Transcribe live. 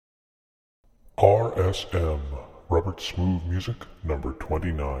RSM, Robert Smooth Music, number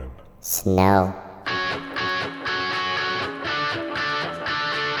 29. Snow.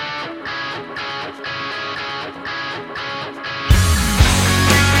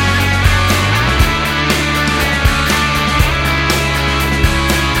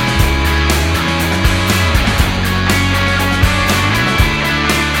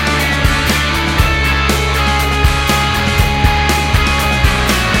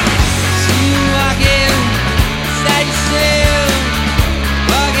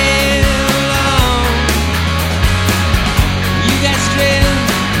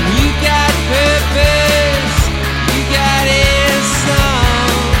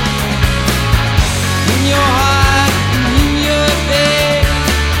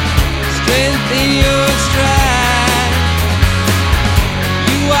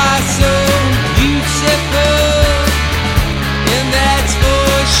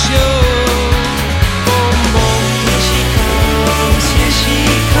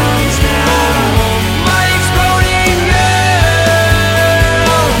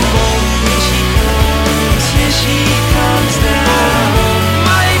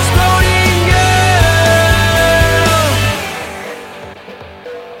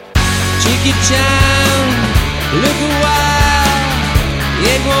 Look a while,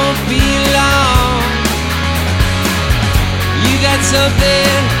 it won't be long. You got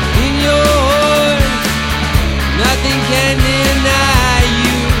something in your heart, nothing can deny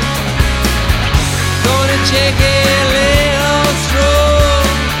you. Gonna take a little stroll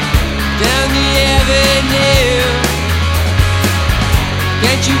down the avenue.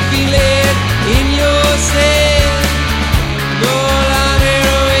 Can't you feel it in yourself? No longer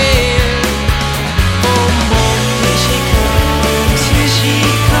away. Boom, boom. Here she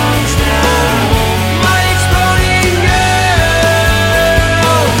comes now, my exploding girl.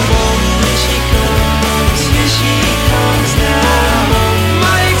 Here she comes now,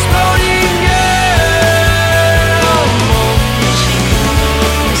 my exploding girl.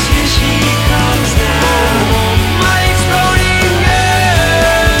 Here she comes now, my exploding girl.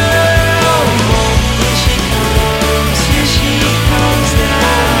 Here she comes now,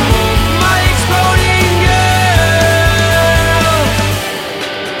 my exploding girl.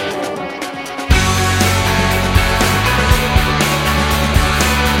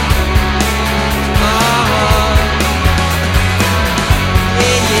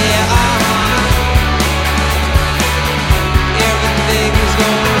 Everything's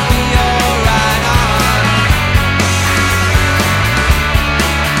gonna be alright.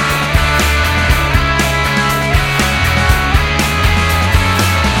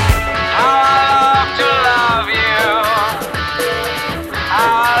 I love to love you. I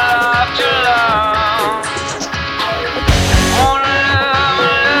love to love. Wanna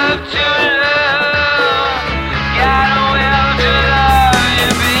love to love. Got a will to love you,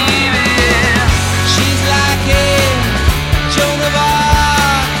 baby. She's like a Joan of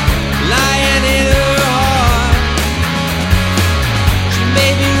Arc, lying in her heart. She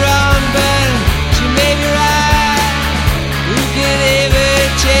may be wrong, but she may be right. Who can ever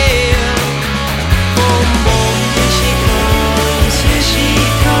tell? Boom, boom, here she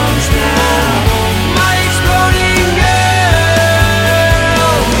comes now, my exploding girl.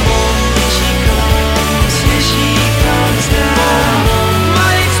 Boom, here she comes now,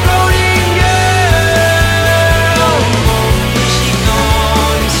 my exploding girl. Boom,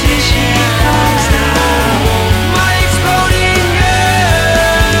 here she comes now, my exploding girl.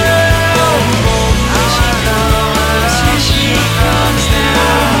 Boom, here she comes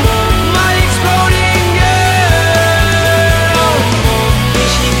now, my exploding girl. Boom,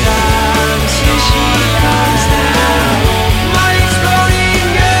 here she comes now, my exploding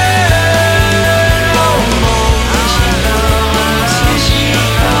girl. Boom, here she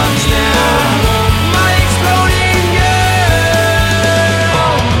comes now, my exploding girl.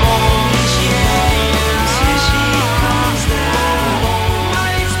 Boom, here she comes now, my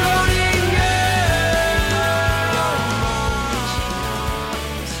exploding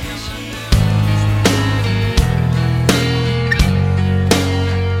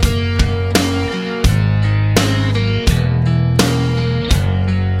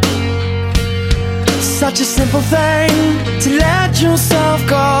Such a simple thing to let yourself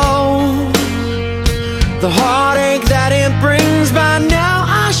go. The heartache that it brings, by now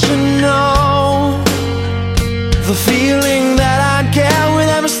I should know. The feeling that I'd get with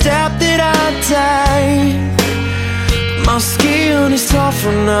every step that I take. My skin is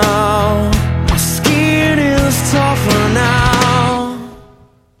tougher now. My skin is tougher now.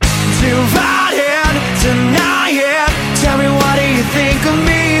 Divide it, deny it. Tell me, what do you think of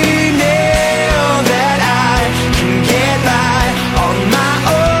me now?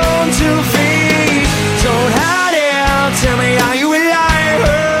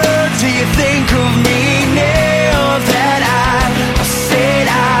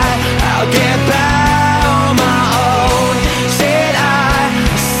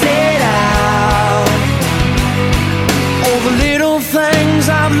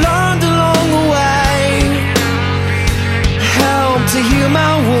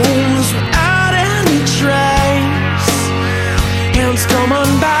 my wounds without any trace. Hands come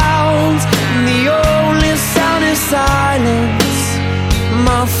unbound, and the only sound is silence.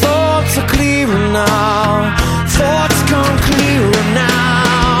 My thoughts are clearer now. Thoughts come clearer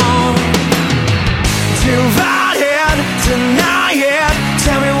now. Divided, deny it.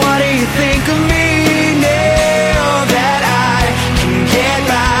 Tell me, what do you think of me now that I can get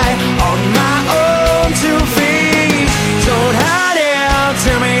by on my own 2 feet? Don't hide it.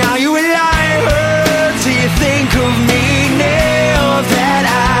 Tell me, are you a liar? Do you think of me now that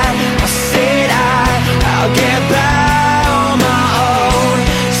I said I'll get by on my own?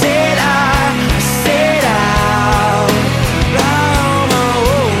 Said I'll by on my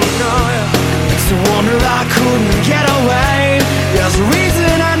own. No, it's a wonder I couldn't get away. There's a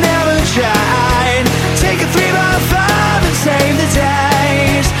reason I never tried. Take a 3x5 and save the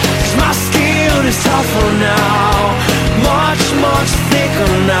days. 'Cause my skin is tougher now, much, much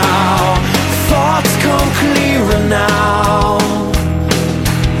thicker now. Thoughts come clearer now.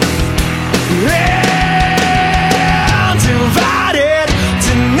 Yeah, divided,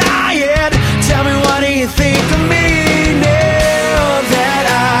 deny it. Tell me, what do you think of me now that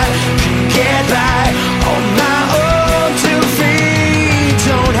I can get by on my own 2 feet?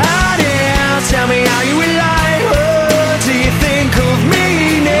 Don't hide it. Tell me, are you a liar? Do you think of me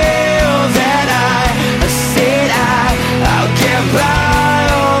now that I said I'll get by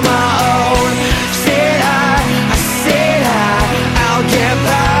on my own? Said I'll get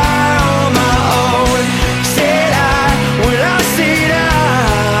by on my own. Said well, I said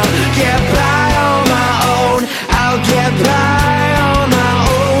I'll get by on my own. I'll get by on my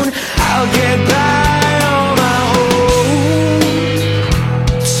own. I'll get by on my own.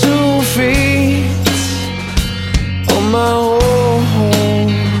 2 feet on my own.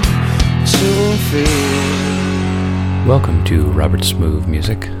 2 feet. Welcome to Robert Smoove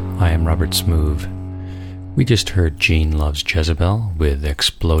Music. I am Robert Smoove. We just heard Gene Loves Jezebel with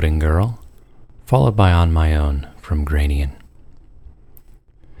Exploding Girl, followed by On My Own from Granian.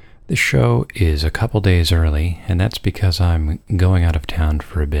 The show is a couple days early, and that's because I'm going out of town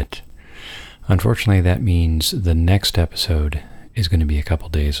for a bit. Unfortunately, that means the next episode is going to be a couple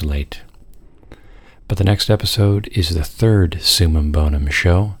days late. But the next episode is the 3rd Summum Bonum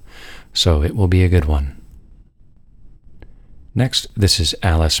show, so it will be a good one. Next, this is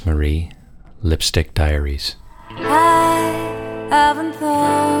Alice Marie, Lipstick Diaries. I haven't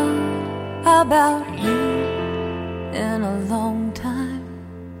thought about you in a long time.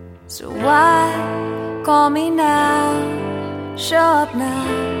 So why call me now? Show up now,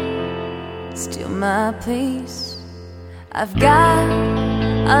 steal my peace. I've got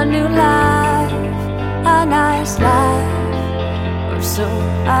a new life, a nice life, or so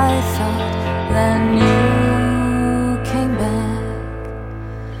I thought. Then you came back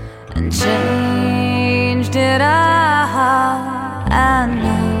and changed it all, and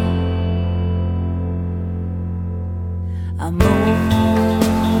now I'm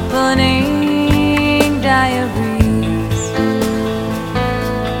opening diaries,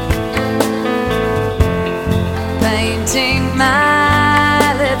 painting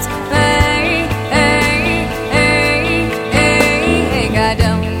my lips pink. I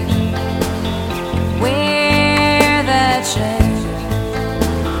don't wear that shade,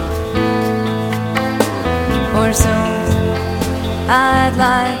 or so I'd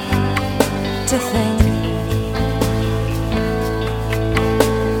like to think,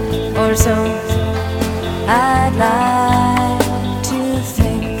 or so I'd like to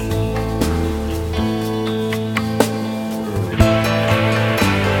think.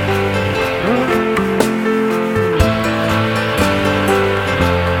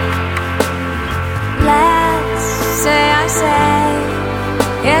 Let's say I say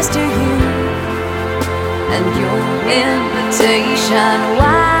yes to you, and your invitation.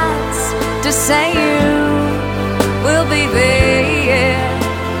 What's to say you will be there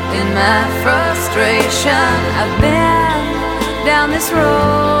in my frustration? I've been down this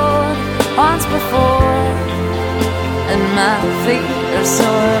road once before, and my feet are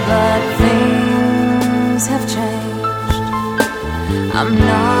sore, but things have changed. I'm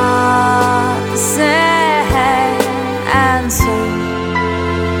not the same, and so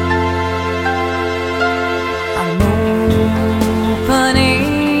I'm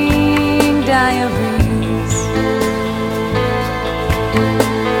opening diaries,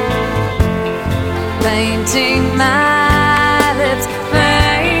 painting my lips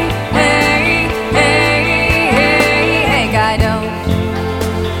pink. I don't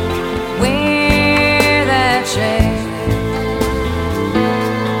wear that shade,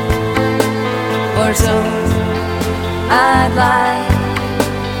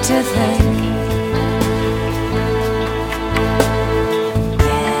 to think.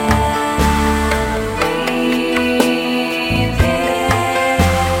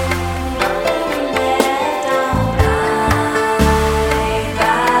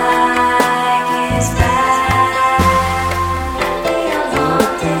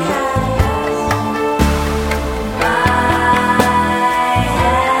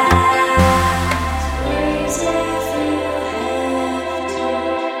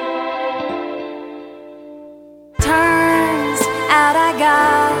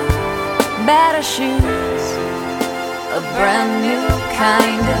 Better shoes, a brand new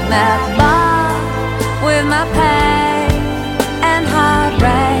kind of math bar with my pain and heart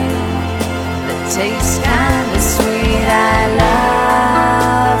rate that tastes kinda sweet. I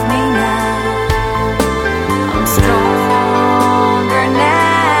love me now. I'm stronger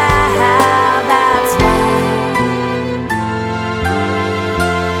now. That's why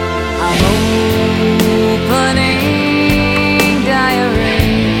I'm opening diary.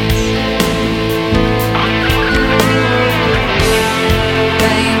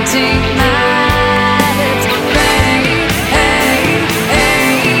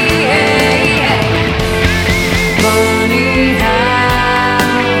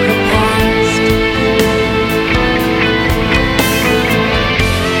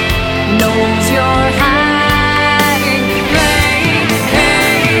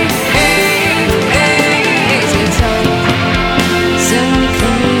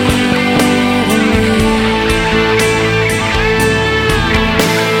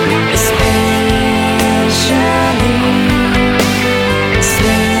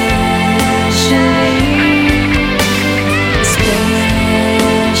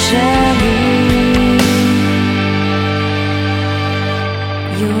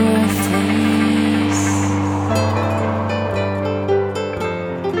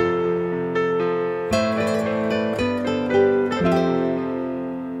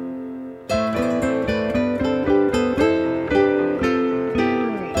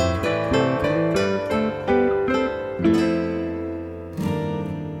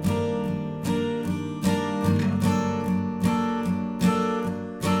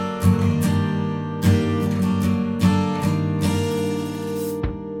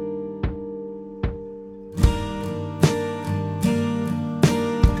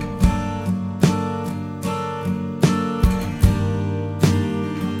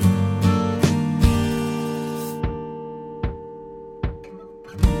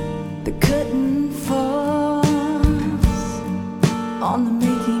 The curtain falls on the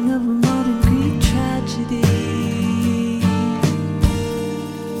making of a modern Greek tragedy.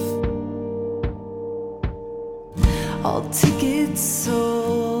 All tickets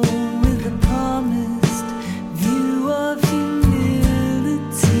sold with the promised view of humility.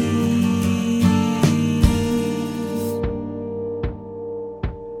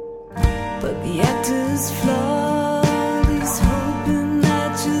 But the actor's flawed, he's hoping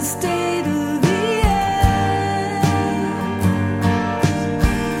that you'll stay to the end.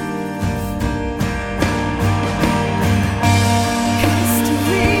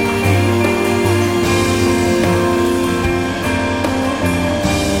 History.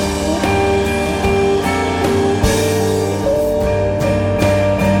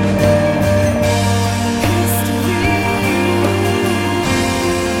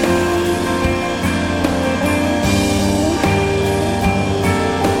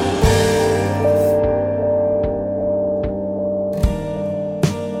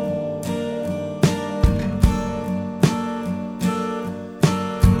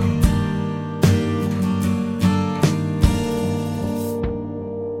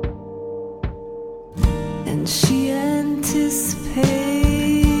 And she anticipates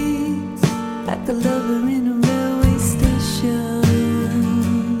like a lover in a railway station.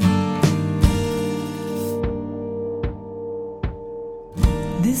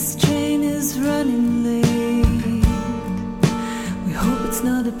 This train is running late. We hope it's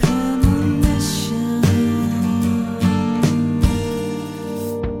not a premonition.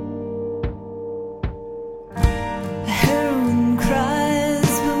 The heroine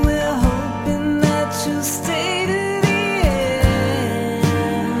cries, but we're hoping that you'll stay to the end.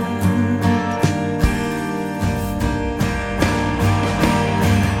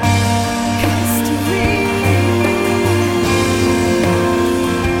 History.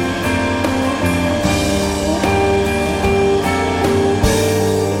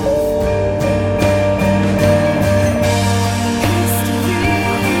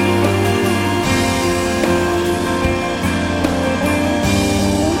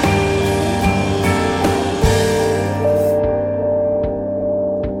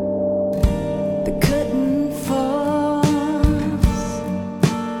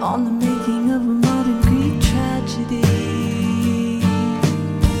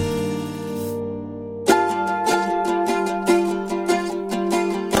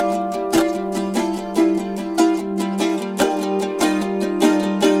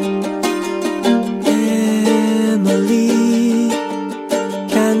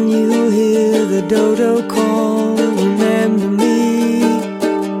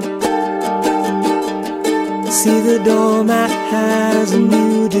 See, the doormat has a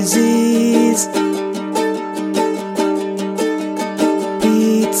new disease.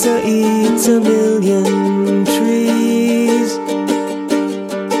 Pizza eats a million trees.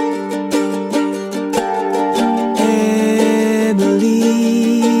 Emily,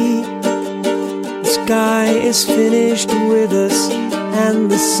 the sky is finished with us,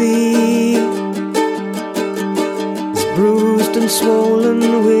 and the sea is bruised and swollen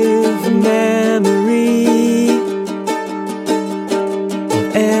with memory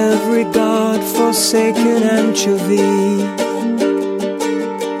of every God-forsaken anchovy.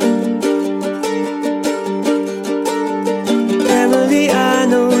 Emily, I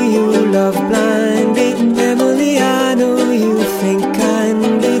know you love blindly. Emily, I know you think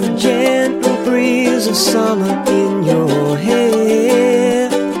kindly. The gentle breeze of summer in your hair.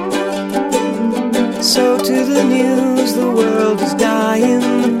 So to the news, the world is dying.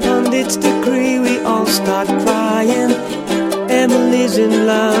 The pundits decree we all start crying. Emily's in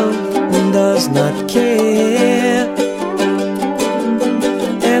love and does not care.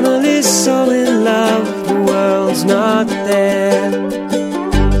 Emily's so in love, the world's not there.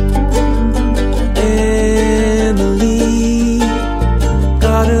 Emily,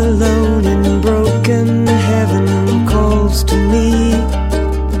 God alone in broken heaven calls to me.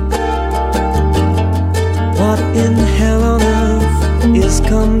 What in hell on earth is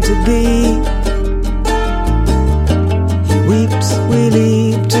come to be? He weeps, we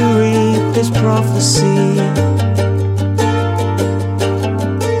leap to reap this prophecy.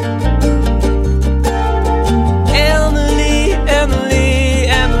 Emily, Emily,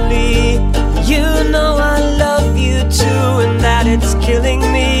 Emily, you know I love you too, and that it's killing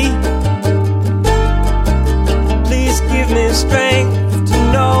me. Please give me strength to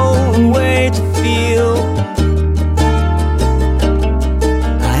know a way to feel.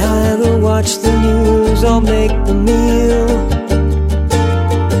 Watch the news or make the meal.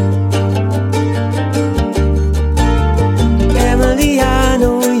 Emily, I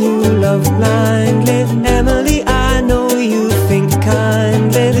know you love blindly. Emily, I know you think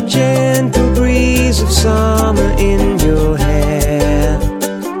kindly. The gentle breeze of summer in your hair.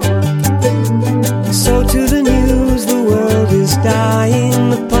 So to the news, the world is dying.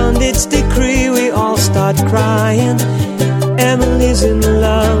 The pundits decree we all start crying. Emily's in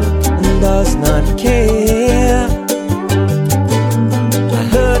love and does not care. I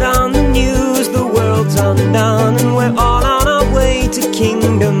heard on the news the world's undone and we're all on our way to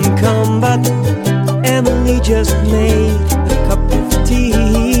kingdom come. But Emily just made a cup of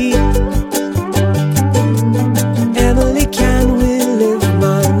tea. Emily, can we live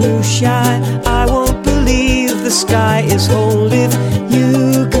minutiae? I won't believe the sky is whole if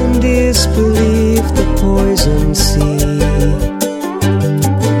you can disbelieve the poison sea.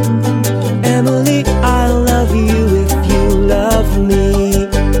 Emily, I love you if you love me.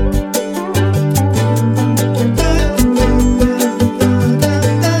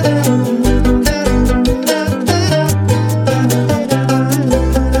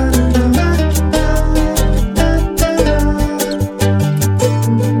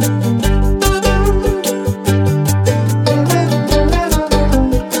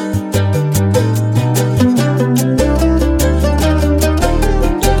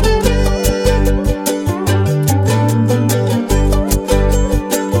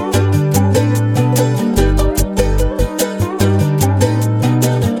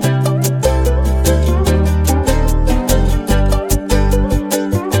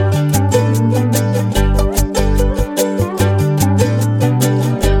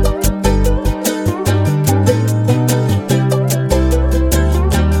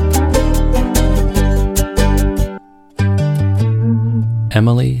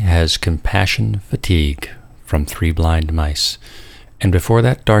 Emily has compassion fatigue from Three Blind Mice, and before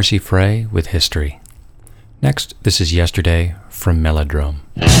that Darcy Frey with History. Next, this is Yesterday from Melodrome.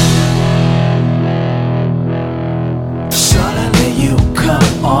 Suddenly you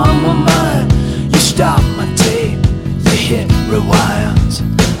come on my mind. You stop my tape, you hit rewind.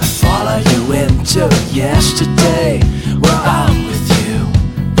 I follow you into yesterday, where I'm with you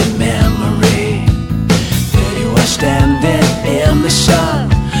in memory. There you are standing in the sun.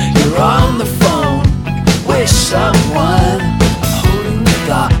 You're on the phone with someone. I'm holding the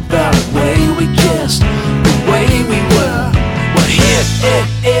thought about the way we kissed, the way we were. Well, here it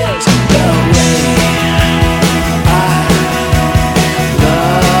is, the way I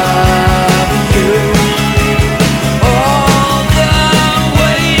love you. All the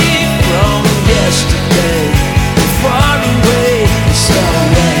way from yesterday, far away, so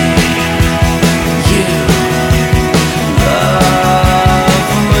way you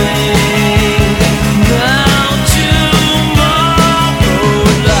love me. Now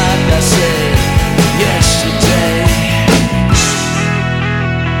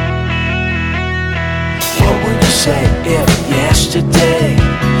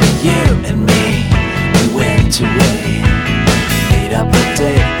away. Made up a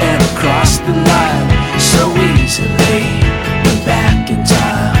date and crossed the line so easily. Went back in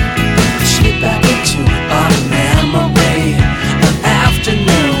time, slip back into a memory. An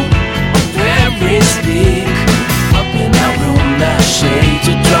afternoon on Paris Peak, up in that room, that shades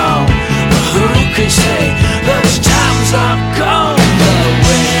are drawn. But who could say those times are gone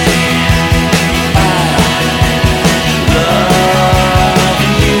away?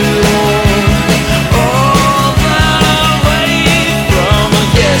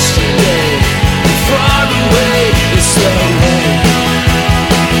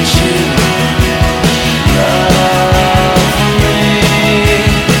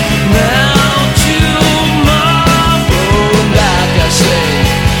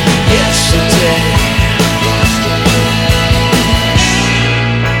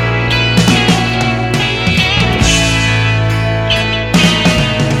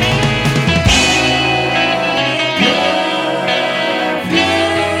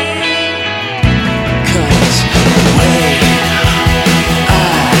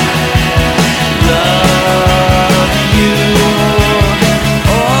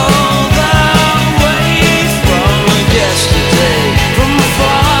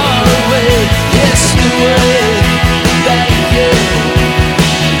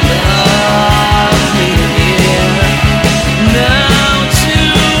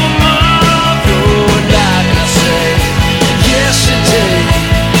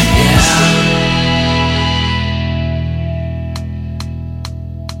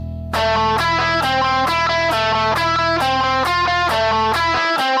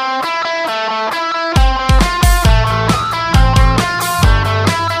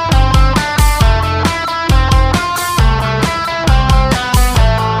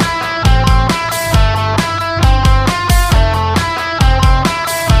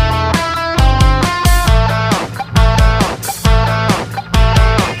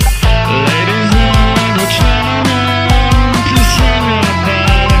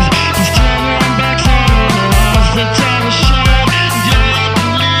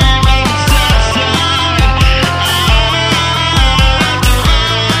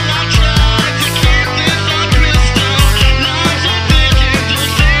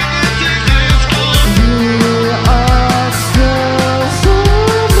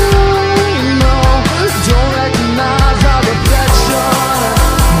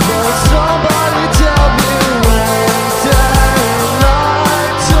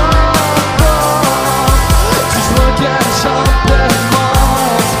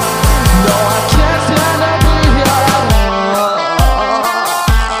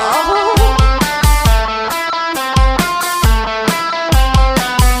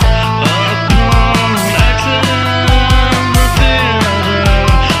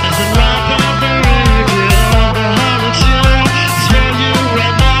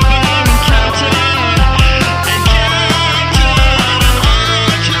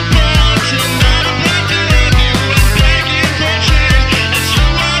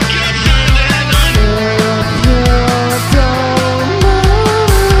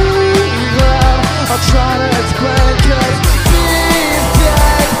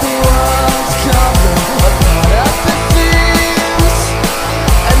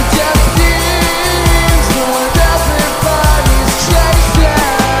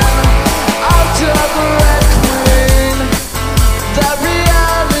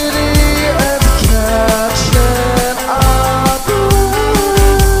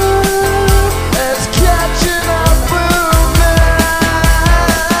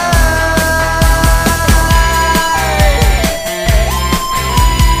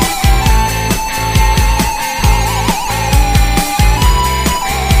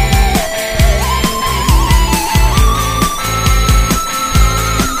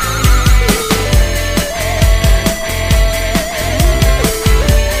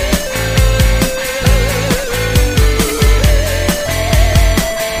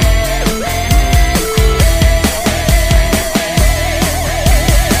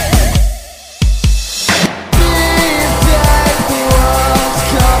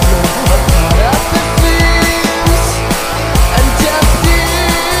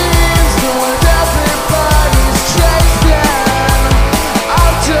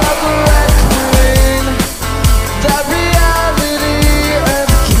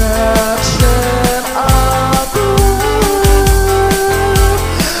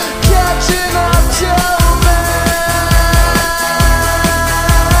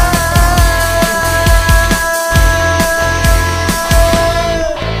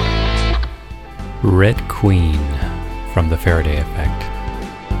 Red Queen from the Faraday Effect.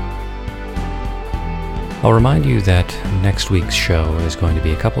 I'll remind you that next week's show is going to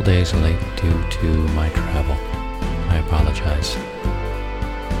be a couple days late due to my travel. I apologize.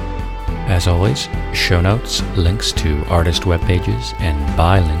 As always, show notes, links to artist web pages, and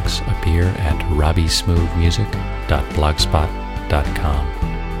buy links appear at robbiesmoothmusic.blogspot.com.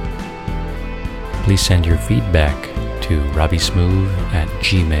 Please send your feedback to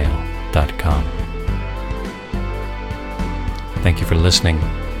robbiesmooth@gmail.com. Thank you for listening.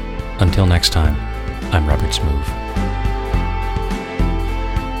 Until next time, I'm Robert Smooth.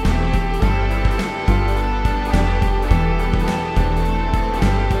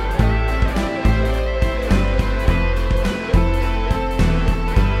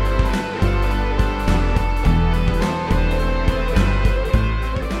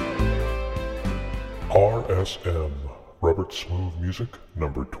 RSM, Robert Smooth Music,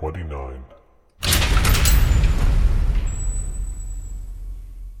 number 29.